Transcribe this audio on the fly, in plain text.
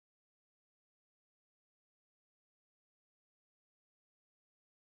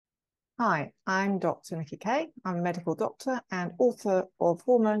Hi, I'm Dr. Nicky Keay. I'm a medical doctor and author of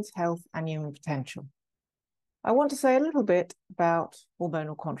Hormones, Health and Human Potential. I want to say a little bit about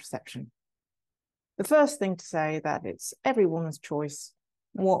hormonal contraception. The first thing to say that it's every woman's choice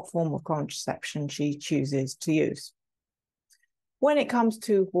what form of contraception she chooses to use. When it comes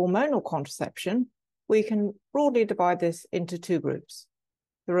to hormonal contraception, we can broadly divide this into two groups.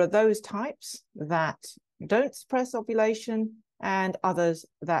 There are those types that don't suppress ovulation and others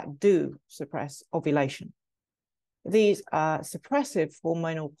that do suppress ovulation. These suppressive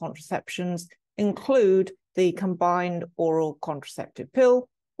hormonal contraceptions include the combined oral contraceptive pill,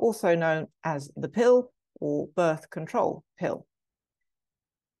 also known as the pill or birth control pill.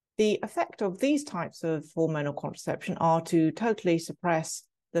 The effect of these types of hormonal contraception are to totally suppress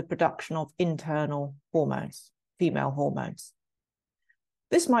the production of internal hormones, female hormones.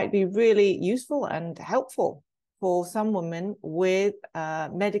 This might be really useful and helpful for some women with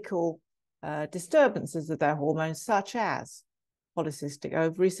medical disturbances of their hormones, such as polycystic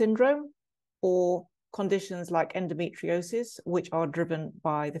ovary syndrome or conditions like endometriosis, which are driven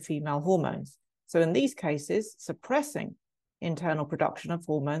by the female hormones. So in these cases, suppressing internal production of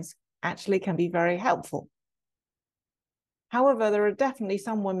hormones actually can be very helpful. However, there are definitely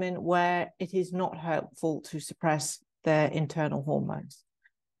some women where it is not helpful to suppress their internal hormones.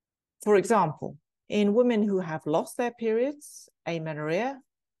 For example, in women who have lost their periods, amenorrhea,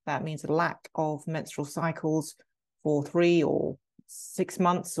 that means a lack of menstrual cycles for 3 or 6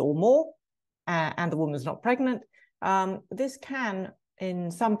 months or more, and the woman's not pregnant, this can,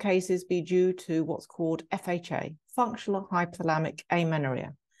 in some cases, be due to what's called FHA, functional hypothalamic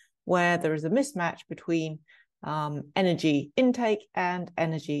amenorrhea, where there is a mismatch between energy intake and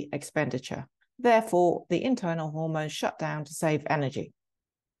energy expenditure. Therefore, the internal hormones shut down to save energy.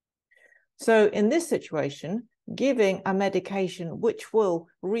 So in this situation, giving a medication which will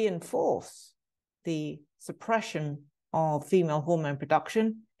reinforce the suppression of female hormone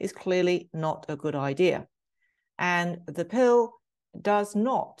production is clearly not a good idea. And the pill does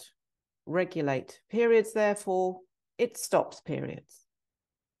not regulate periods, therefore it stops periods.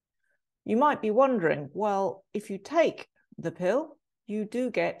 You might be wondering, well, if you take the pill, you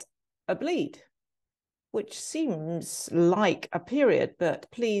do get a bleed, which seems like a period, but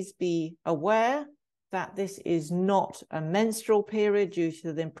please be aware that this is not a menstrual period due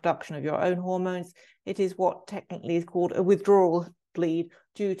to the production of your own hormones. It is what technically is called a withdrawal bleed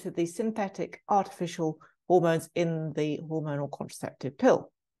due to the synthetic artificial hormones in the hormonal contraceptive pill.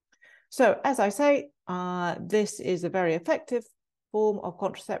 So as I say, this is a very effective form of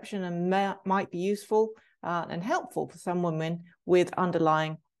contraception and might be useful and helpful for some women with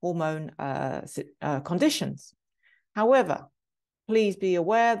underlying hormone conditions. However, please be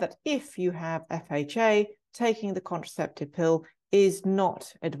aware that if you have FHA, taking the contraceptive pill is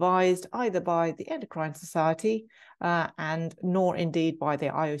not advised either by the Endocrine Society and nor indeed by the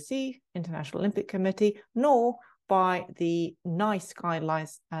IOC, International Olympic Committee, nor by the NICE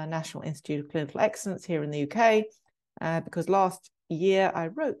guidelines, National Institute of Clinical Excellence here in the UK, because last year I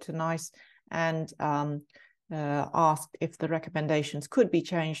wrote to NICE and asked if the recommendations could be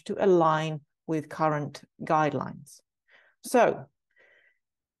changed to align with current guidelines. So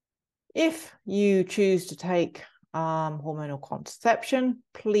if you choose to take hormonal contraception,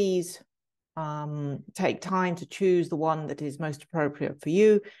 please take time to choose the one that is most appropriate for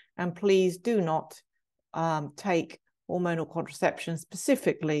you, and please do not take hormonal contraception,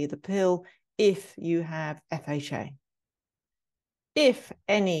 specifically the pill, if you have FHA. If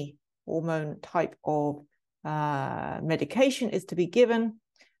any hormone type of medication is to be given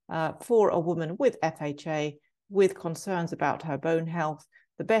for a woman with FHA with concerns about her bone health,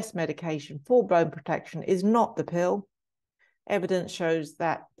 the best medication for bone protection is not the pill. Evidence shows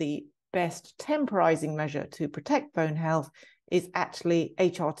that the best temporizing measure to protect bone health is actually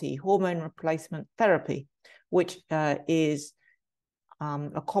HRT, hormone replacement therapy, which is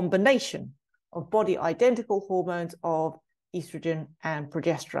a combination of body identical hormones of estrogen and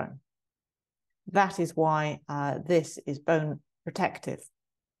progesterone. That is why this is bone protective.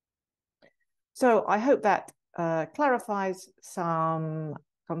 So I hope that clarifies some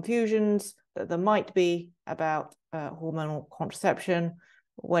confusions that there might be about hormonal contraception,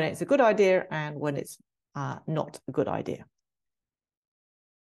 when it's a good idea and when it's not a good idea.